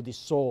Queen who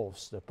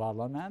dissolves the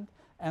parliament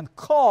and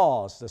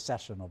calls the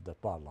session of the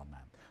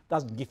parliament.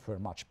 Doesn't give her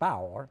much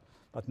power,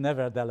 but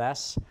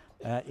nevertheless,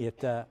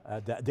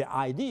 the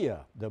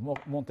idea, the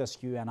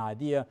Montesquieuan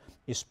idea,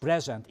 is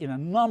present in a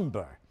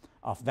number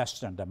of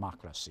Western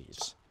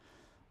democracies.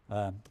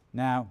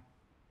 Now,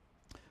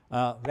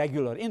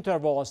 regular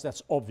intervals,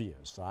 that's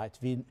obvious, right?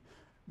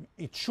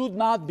 It should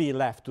not be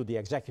left to the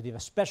executive,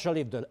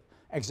 especially if the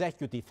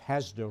executive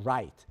has the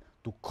right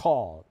to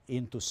call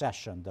into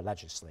session the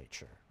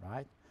legislature,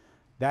 right?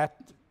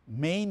 That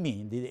may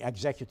mean the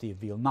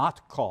executive will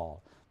not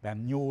call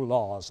when new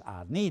laws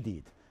are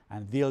needed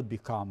and will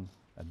become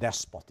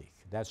despotic.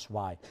 That's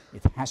why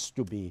it has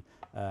to be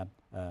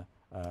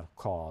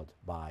called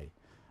by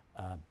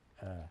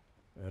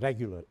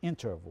regular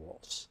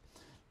intervals.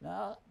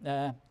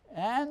 It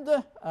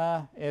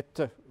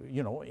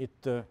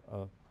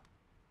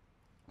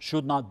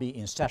should not be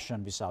in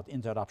session without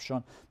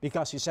interruption,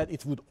 because he said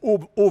it would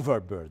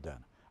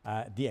overburden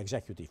the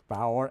executive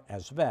power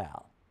as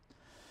well.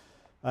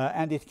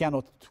 And it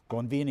cannot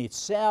convene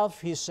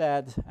itself, he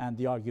said, and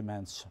the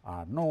arguments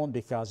are known,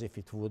 because if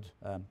it would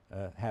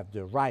have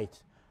the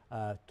right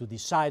to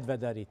decide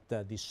whether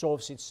it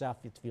dissolves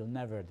itself, it will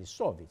never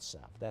dissolve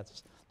itself.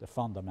 That's the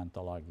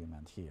fundamental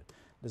argument here.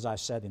 As I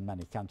said, in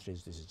many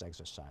countries, this is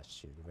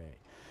exercised this way.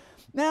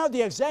 Now,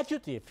 the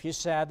executive, he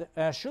said,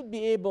 should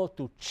be able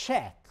to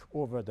check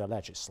over the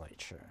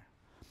legislature.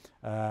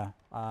 In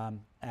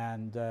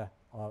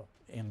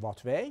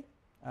what way?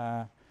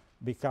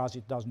 Because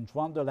it doesn't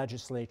want the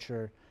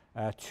legislature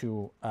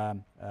to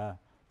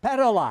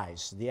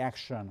paralyze the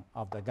action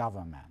of the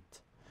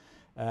government.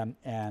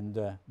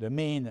 The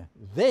main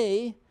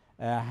way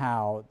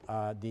how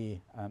the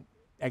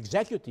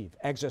executive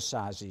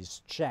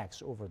exercises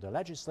checks over the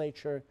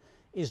legislature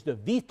is the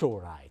veto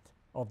right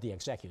of the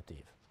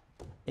executive,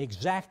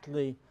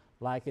 exactly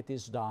like it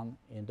is done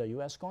in the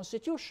US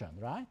Constitution,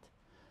 right?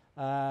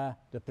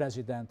 The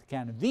president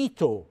can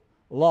veto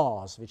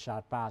laws which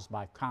are passed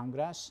by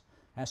Congress,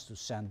 has to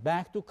send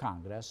back to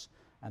Congress,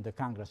 and the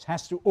Congress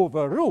has to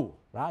overrule,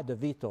 right, the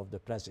veto of the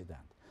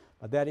president.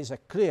 But there is a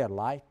clear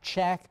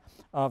check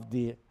of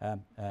the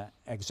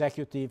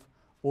executive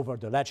over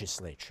the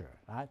legislature,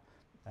 right?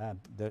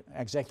 The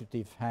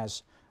executive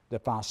has the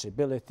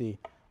possibility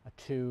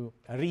to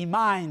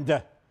remind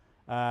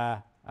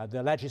the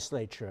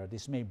legislature,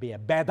 this may be a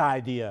bad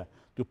idea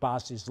to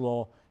pass this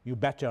law, you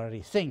better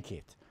rethink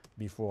it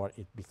before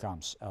it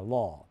becomes a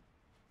law.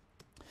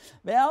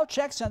 Well,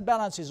 checks and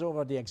balances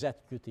over the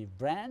executive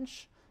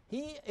branch.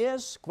 He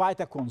is quite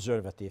a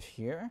conservative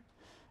here.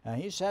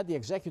 He said the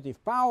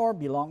executive power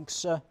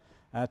belongs to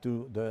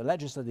the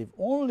legislative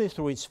only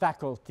through its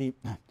faculty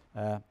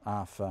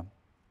of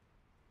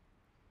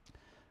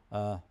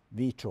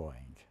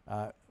vetoing.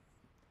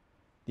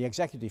 The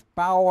executive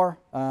power,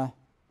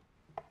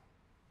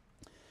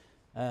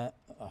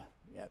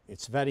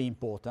 it's very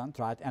important,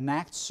 right,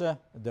 enacts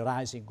the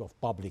raising of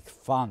public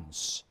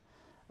funds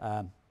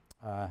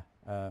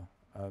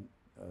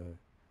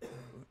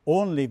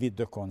only with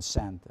the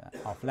consent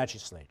of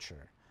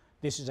legislature.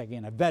 This is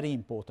again a very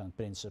important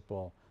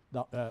principle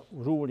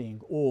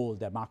ruling all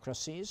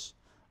democracies,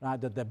 right,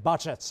 that the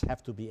budgets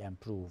have to be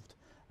improved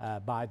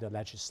by the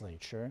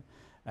legislature.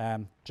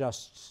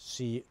 Just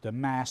see the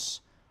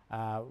mess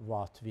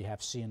what we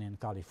have seen in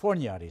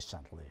California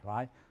recently,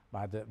 right,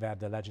 where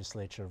the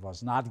legislature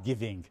was not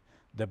giving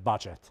the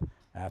budget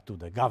to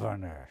the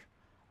governor.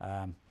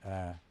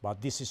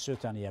 But this is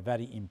certainly a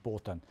very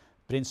important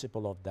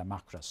principle of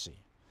democracy.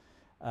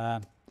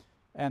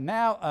 And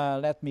now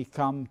let me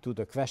come to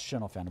the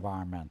question of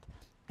environment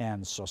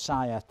and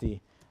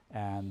society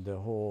and the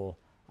whole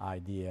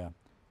idea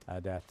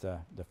that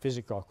the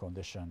physical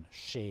conditions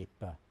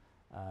shape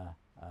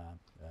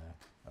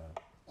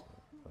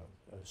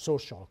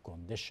social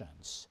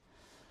conditions.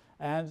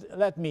 And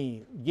let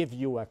me give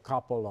you a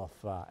couple of,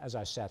 as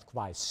I said,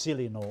 quite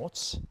silly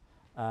notes.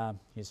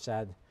 He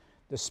said,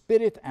 the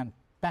spirit and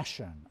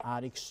passion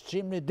are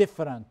extremely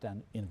different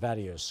in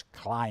various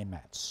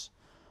climates.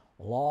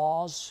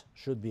 laws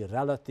should be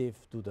relative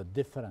to the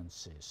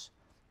differences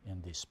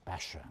in these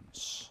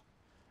passions.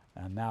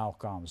 And now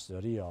comes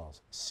the real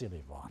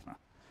silly one.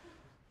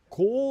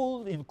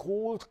 In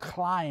cold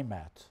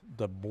climate,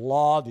 the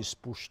blood is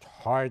pushed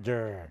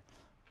harder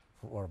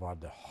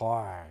toward the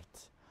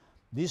heart.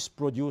 This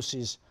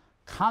produces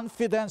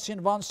confidence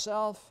in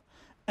oneself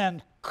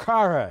and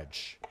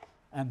courage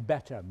and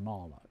better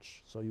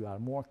knowledge. So you are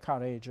more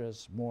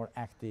courageous, more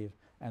active,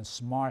 and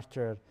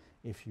smarter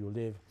if you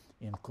live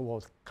in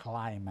cold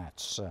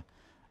climates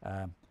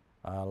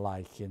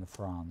like in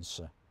France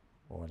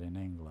or in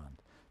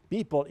England.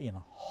 People in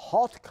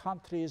hot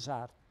countries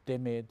are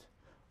timid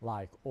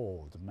like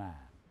old men.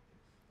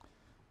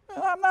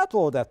 I'm not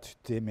all that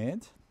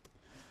timid.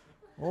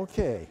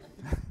 Okay.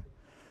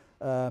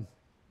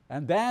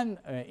 And then,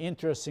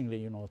 interestingly,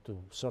 you know,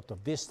 to sort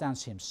of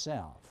distance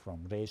himself from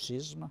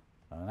racism,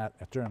 a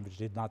term which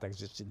did not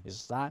exist in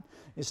his time,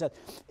 he said,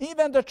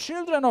 even the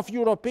children of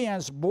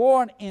Europeans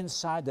born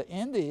inside the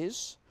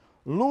Indies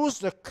lose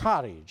the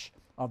courage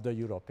of the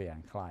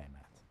European climate.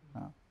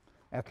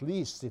 At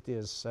least it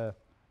is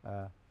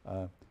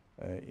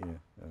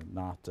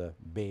not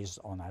based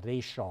on a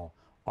racial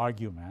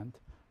argument,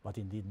 but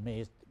indeed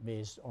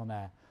based on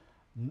a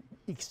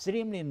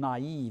extremely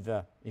naive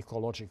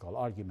ecological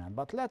argument.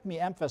 But let me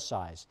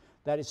emphasize,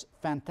 there is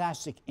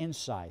fantastic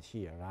insight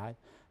here, right?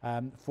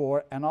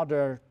 For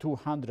another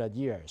 200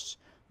 years,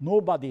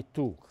 nobody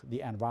took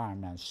the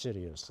environment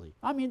seriously.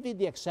 I mean, with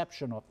the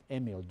exception of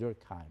Emile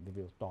Durkheim. We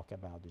will talk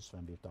about this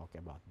when we talk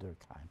about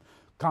Durkheim,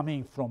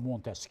 coming from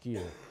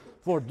Montesquieu.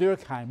 For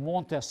Durkheim,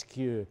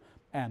 Montesquieu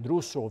and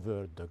Rousseau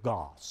were the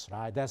gods,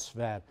 right? That's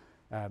where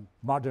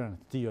modern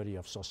theory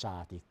of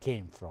society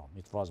came from.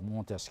 It was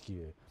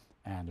Montesquieu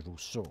and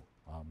Rousseau,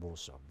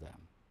 both of them.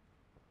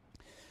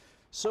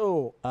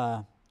 So,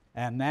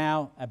 and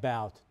now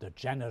about the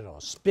general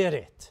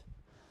spirit.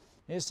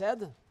 He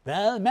said,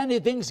 well, many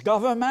things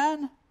govern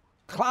man: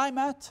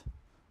 climate,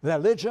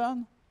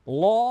 religion,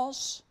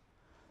 laws,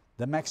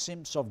 the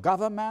maxims of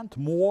government,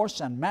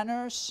 mores and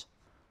manners.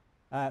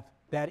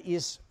 There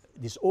is,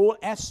 this all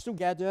adds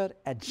together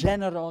a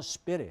general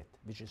spirit,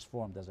 which is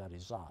formed as a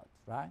result,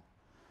 right?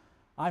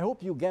 I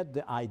hope you get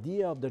the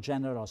idea of the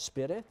general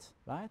spirit,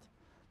 right?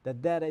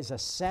 That there is a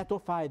set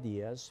of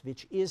ideas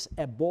which is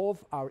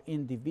above our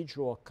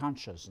individual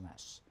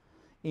consciousness.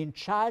 In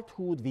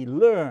childhood, we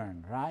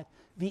learn, right?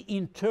 We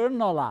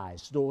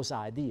internalize those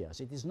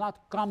ideas. It is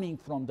not coming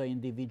from the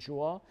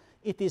individual.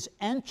 It is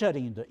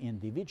entering the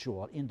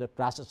individual in the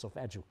process of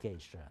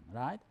education,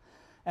 right?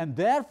 And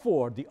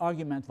therefore, the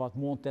argument what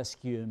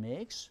Montesquieu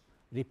makes,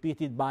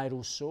 repeated by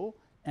Rousseau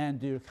and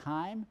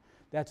Durkheim,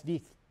 that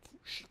we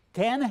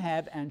can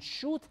have and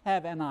should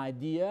have an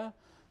idea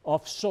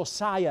of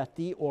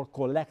society or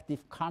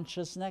collective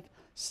consciousness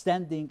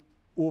standing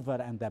over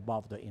and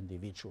above the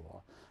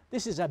individual.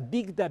 This is a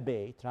big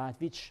debate, right,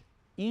 which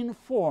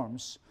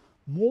informs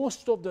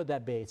most of the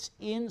debates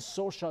in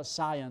social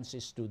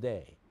sciences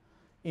today,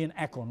 in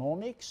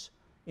economics,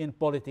 in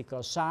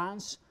political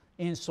science,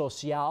 in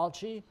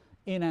sociology,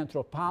 in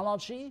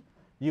anthropology.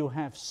 You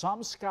have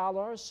some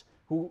scholars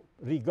who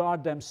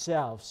regard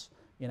themselves,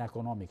 in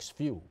economics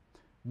view,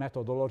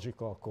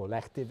 methodological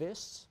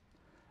collectivists,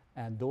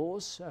 and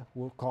those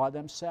who call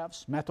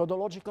themselves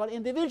methodological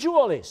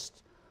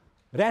individualists.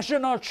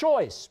 Rational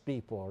choice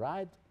people,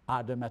 right,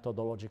 are the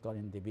methodological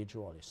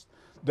individualists.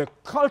 The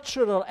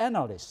cultural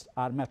analysts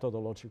are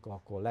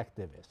methodological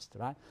collectivists,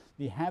 right?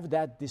 We have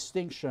that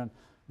distinction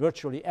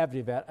virtually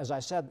everywhere, as I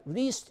said,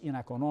 least in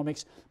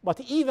economics, but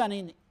even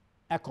in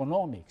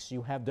economics,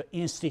 you have the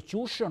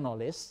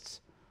institutionalists,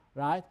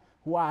 right,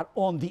 who are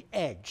on the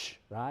edge,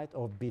 right,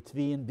 of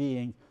between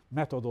being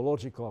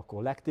methodological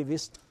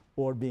collectivist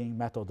or being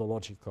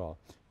methodological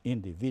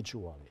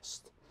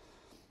individualist.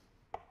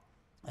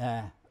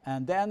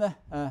 And then,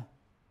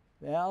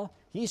 well,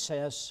 he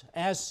says,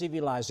 as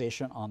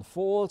civilization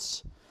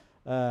unfolds,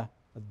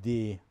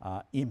 the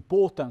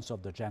importance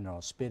of the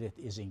general spirit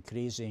is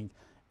increasing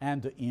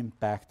and the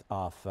impact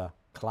of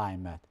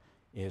climate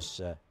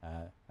is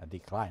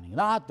declining.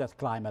 Not that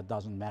climate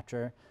doesn't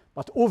matter,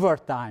 but over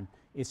time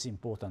its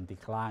importance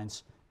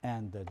declines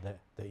and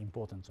the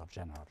importance of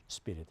general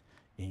spirit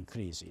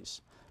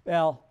increases.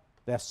 Well,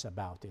 that's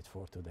about it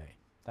for today.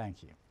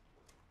 Thank you.